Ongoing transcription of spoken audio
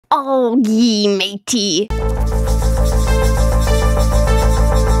Oh, ye matey.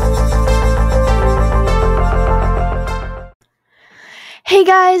 Hey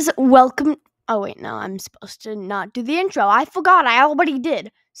guys, welcome. Oh wait, no, I'm supposed to not do the intro. I forgot, I already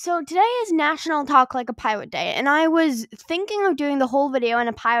did. So today is National Talk Like a Pirate Day, and I was thinking of doing the whole video in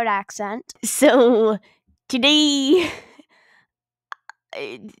a pirate accent. So today,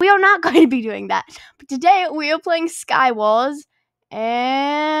 we are not going to be doing that. But today we are playing Skywars,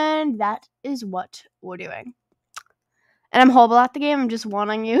 and that is what we're doing. And I'm horrible at the game, I'm just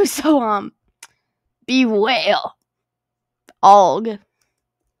warning you, so beware. Og.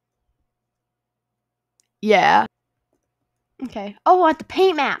 Yeah. Okay. Oh, at the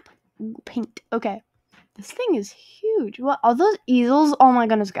paint map. Paint. Okay. This thing is huge. What are those easels? Oh my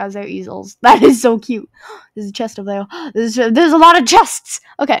goodness, guys, they're easels. That is so cute. There's a chest over there. There's a lot of chests.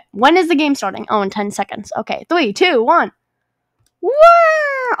 Okay. When is the game starting? Oh, in 10 seconds. Okay. 3, 2, 1. Woo!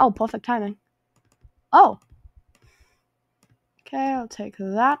 Oh, perfect timing. Oh. Okay, I'll take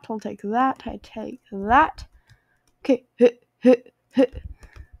that. I'll take that. I take that. Okay. Hit.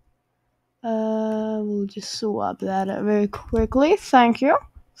 We'll just swap that out very quickly. Thank you.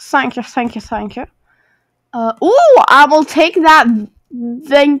 Thank you. Ooh, I will take that.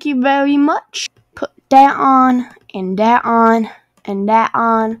 Thank you very much. Put that on, and that on, and that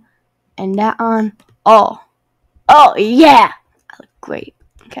on, and that on. Oh, yeah. I look great.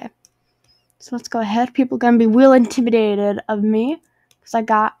 Okay. So let's go ahead. People are gonna be real intimidated of me because I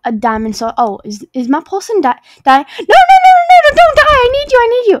got a diamond sword. Oh, is my person die? No, don't die.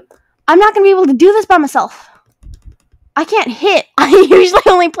 I need you. I'm not going to be able to do this by myself. I can't hit. I usually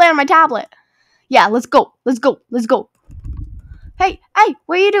only play on my tablet. Yeah, let's go. Hey,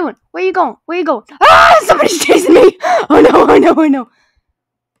 what are you doing? Where you going? Ah, somebody's chasing me. Oh, no.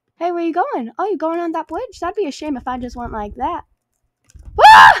 Hey, where you going? Oh, you're going on that bridge? That'd be a shame if I just went like that.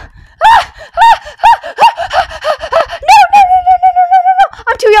 Ah! No.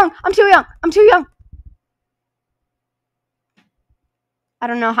 I'm too young. I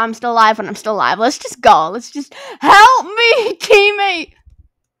don't know how I'm still alive when I'm still alive. Let's just go. Let's just help me, teammate.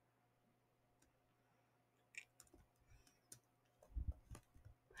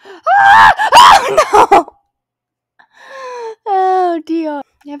 Oh, no. Oh, dear.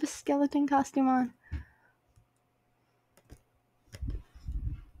 You have a skeleton costume on.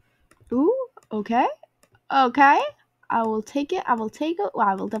 Ooh, okay. I will take it. Well,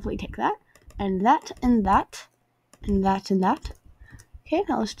 I will definitely take that. And that. Okay,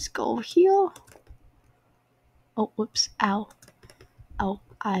 now let's just go over here. Oh, whoops. Ow.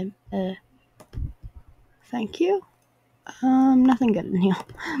 Thank you. Nothing good in here.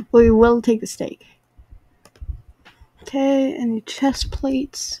 But we will take the steak. Okay, any chest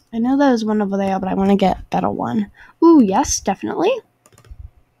plates? I know there's one over there, but I want to get a better one. Ooh, yes, definitely.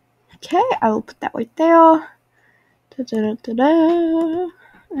 Okay, I will put that right there.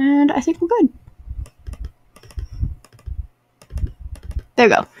 And I think we're good. There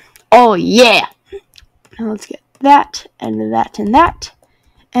we go. Oh, yeah. Now let's get that, and that.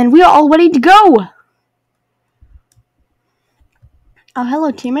 And we are all ready to go. Oh, hello,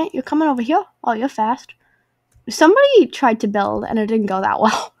 teammate. You're coming over here? Oh, you're fast. Somebody tried to build, and it didn't go that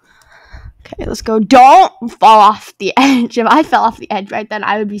well. Okay, let's go. Don't fall off the edge. If I fell off the edge right then,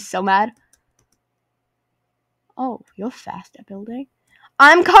 I would be so mad. Oh, you're fast at building.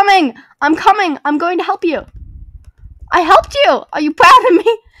 I'm coming. I'm going to help you. I helped you. Are you proud of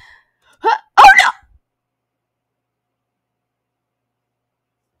me? Oh, no.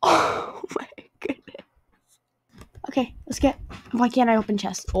 Oh, my goodness. Okay, let's get... Why can't I open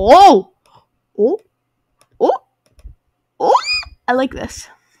chests? Oh! I like this.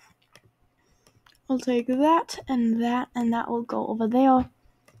 I'll take that, and that will go over there.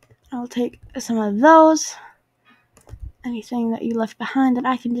 I'll take some of those. Anything that you left behind that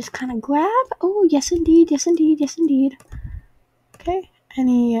I can just kind of grab. Oh, yes, indeed. Okay,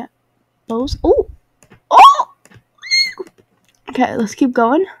 any bows? Oh! Okay, let's keep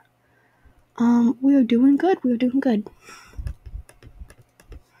going. We are doing good.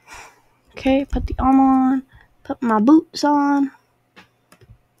 Okay, put the armor on. Put my boots on.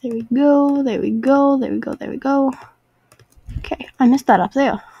 There we go. Okay, I missed that up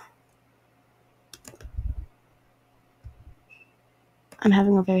there. I'm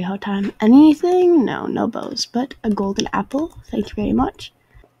having a very hard time. Anything? No bows, but a golden apple. Thank you very much.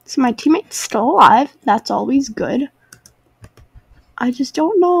 So my teammate's still alive. That's always good. I just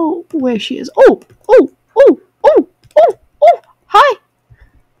don't know where she is. Oh! Hi!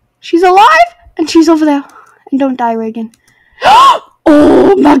 She's alive, and she's over there. And don't die, Reagan.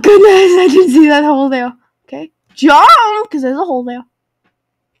 Oh my goodness, I didn't see that hole there. Okay, jump, because there's a hole there.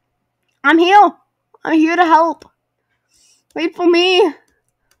 I'm here. I'm here to help. Wait for me.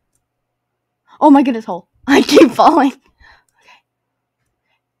 Oh my goodness, hole. I keep falling.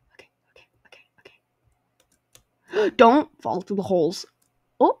 Okay. Don't fall through the holes.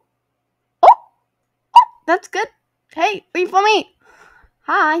 Oh. That's good. Hey, wait for me.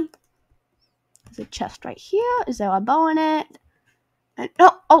 Hi. There's a chest right here. Is there a bow in it? And,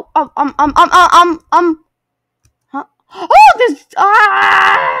 huh? Oh, there's,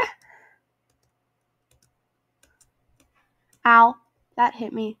 Ow. That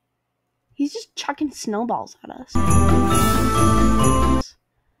hit me. He's just chucking snowballs at us.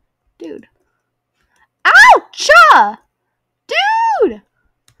 Dude. Ouch! Dude!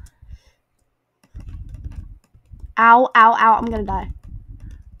 Ow. I'm gonna die.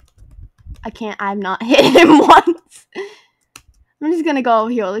 I've not hit him once. I'm just gonna go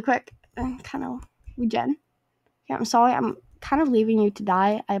over here really quick and kind of regen. Yeah, I'm sorry. I'm kind of leaving you to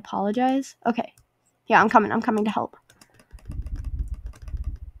die. I apologize. Okay. Yeah, I'm coming to help.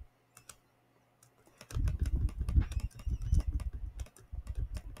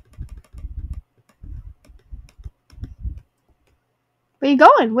 Where you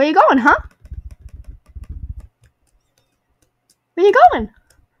going? Where you going, huh? Where you going?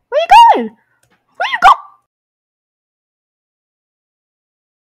 Where you going? Where you go?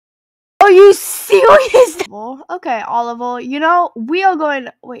 Are you serious? Okay, Oliver. You know, we are going...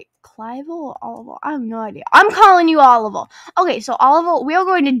 Wait, Clive or Oliver? I have no idea. I'm calling you Oliver. Okay, so Oliver, we are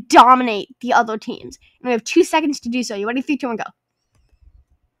going to dominate the other teams. And we have 2 seconds to do so. You ready? 3, 2, 1, go.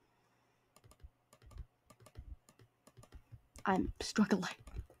 I'm struggling.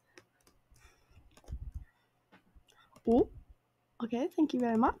 Oh, okay. Thank you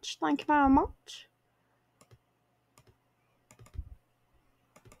very much. Thank you very much.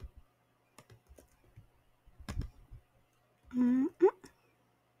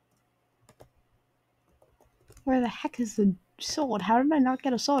 Where the heck is the sword? How did I not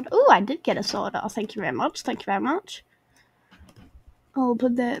get a sword? Oh, I did get a sword. Oh, thank you very much. Thank you very much. I'll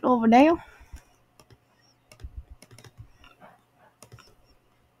put that over there.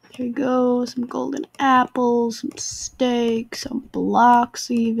 Here we go. Some golden apples, some steak, some blocks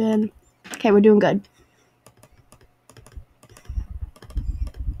even. Okay, we're doing good.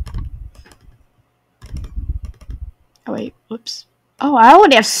 Oh, wait. Whoops. Oh, I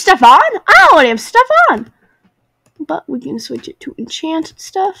already have stuff on. But we can switch it to enchanted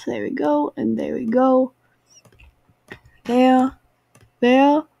stuff. There we go. And there we go. There.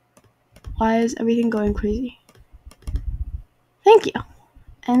 Why is everything going crazy? Thank you.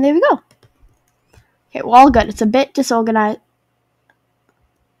 And there we go. Okay, we're all good. It's a bit disorganized.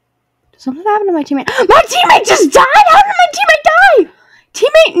 Did something happen to my teammate? My teammate just died? How did my teammate die?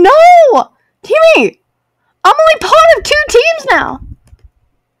 Teammate, no! Teammate! I'm only part of 2 teams now.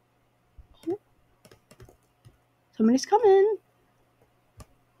 Somebody's coming.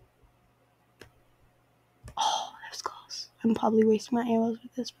 Oh, that was close. I'm probably wasting my arrows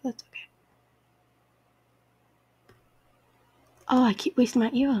with this, but that's okay. Oh, I keep wasting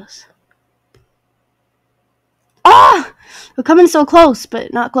my arrows. Ah! We're coming so close,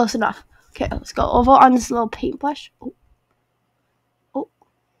 but not close enough. Okay, let's go over on this little paintbrush. Oh.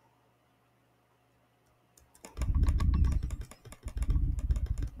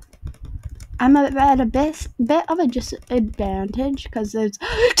 I'm at a bit of a disadvantage because there's 2 of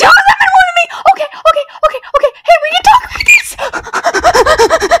them in one of me. Okay. Hey, we can talk.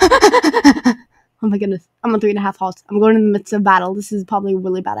 Oh my goodness. I'm on 3.5 hearts. I'm going in the midst of battle. This is probably a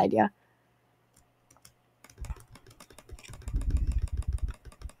really bad idea.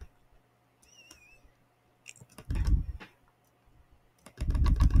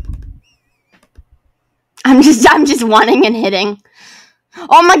 I'm just wanting and hitting.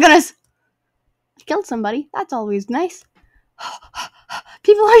 Oh my goodness. I killed somebody. That's always nice.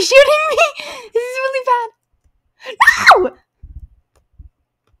 People are shooting me. This is really bad. No!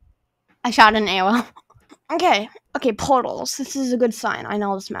 I shot an arrow. Okay, portals. This is a good sign. I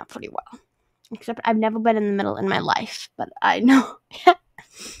know this map pretty well. Except I've never been in the middle in my life, but I know.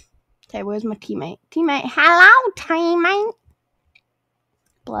 Okay, where's my teammate? Hello, teammate.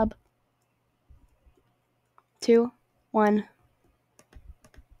 Blub. 2, 1.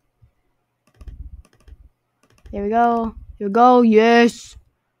 There we go. Yes.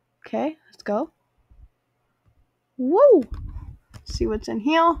 Okay, let's go. Woo! See what's in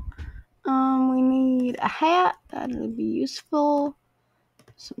here. We need a hat. That'll be useful.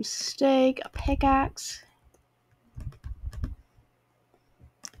 Some steak, a pickaxe.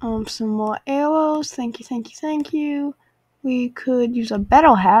 Some more arrows. Thank you. We could use a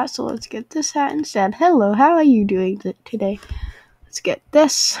better hat, so let's get this hat instead. Hello, how are you doing today? Let's get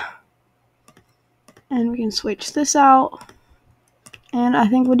this. And we can switch this out. And I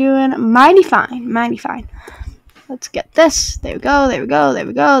think we're doing mighty fine. Mighty fine. Let's get this. There we go. There we go. There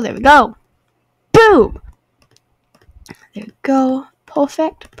we go. There we go. Boom. There we go.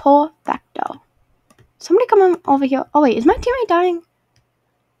 Perfect. Perfecto. Somebody come on over here. Oh, wait. Is my teammate dying?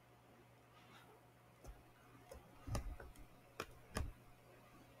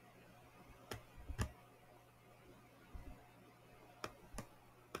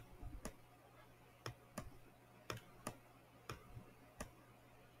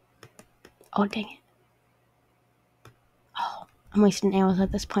 Oh, dang it. Oh, I'm wasting arrows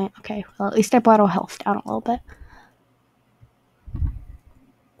at this point. Okay, well, at least I brought our health down a little bit.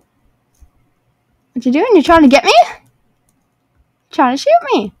 What you doing? You trying to get me? You're trying to shoot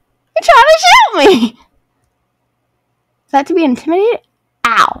me. You're trying to shoot me. Is that to be intimidated?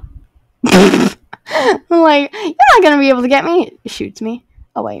 Ow. I'm like, you're not going to be able to get me. It shoots me.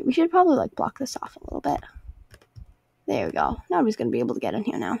 Oh, wait. We should probably, like, block this off a little bit. There we go. Nobody's going to be able to get in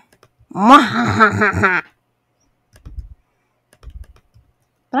here now. But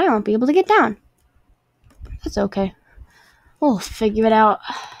I won't be able to get down. That's okay. We'll figure it out.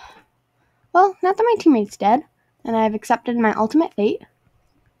 Well, not that my teammate's dead, and I've accepted my ultimate fate.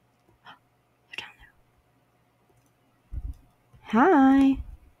 You're down there. Hi.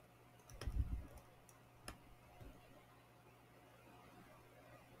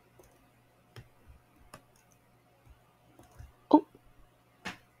 Oh.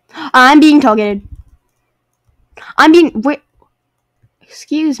 I'm being targeted. Wait.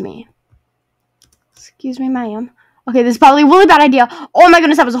 Excuse me. Excuse me, ma'am. Okay, this is probably a really bad idea. Oh my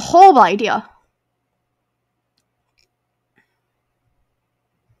goodness, that was a horrible idea.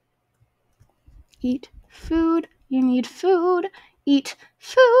 Eat food. You need food. Eat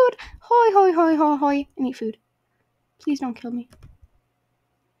food. Hoi, hoi, hoi, hoi, hoi. And eat food. Please don't kill me.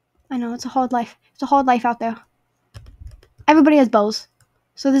 I know, it's a hard life. It's a hard life out there. Everybody has bows.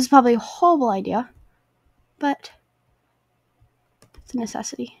 So this is probably a horrible idea. But it's a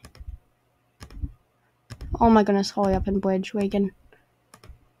necessity. Oh my goodness, hurry up and bridge, Reagan.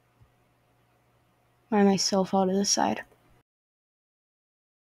 Why am I so far to this side?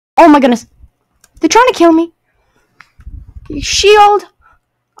 Oh my goodness. They're trying to kill me. Shield.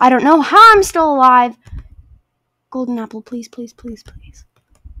 I don't know how I'm still alive. Golden apple, please, please, please, please.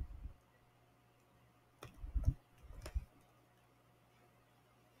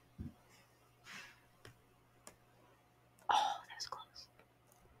 Oh, that's close.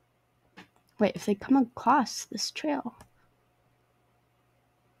 Wait, if they come across this trail.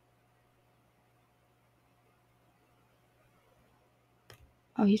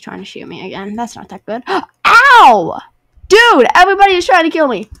 Oh, he's trying to shoot me again. That's not that good. Ow! Dude, everybody is trying to kill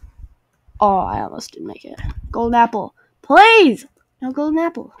me. Oh, I almost didn't make it. Golden apple. Please! No golden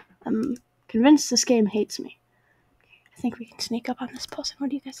apple. I'm convinced this game hates me. I think we can sneak up on this person. What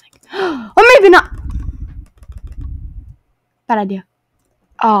do you guys think? Or maybe not. Bad idea.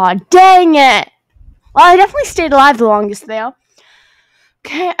 Aw, dang it. Well, I definitely stayed alive the longest there.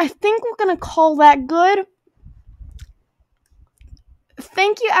 Okay, I think we're going to call that good.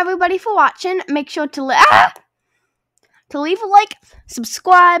 Thank you, everybody, for watching. Make sure to leave a like,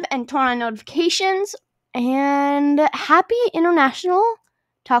 subscribe, and turn on notifications. And happy International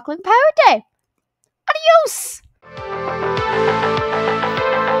Talk Like Pirate Day. Adios!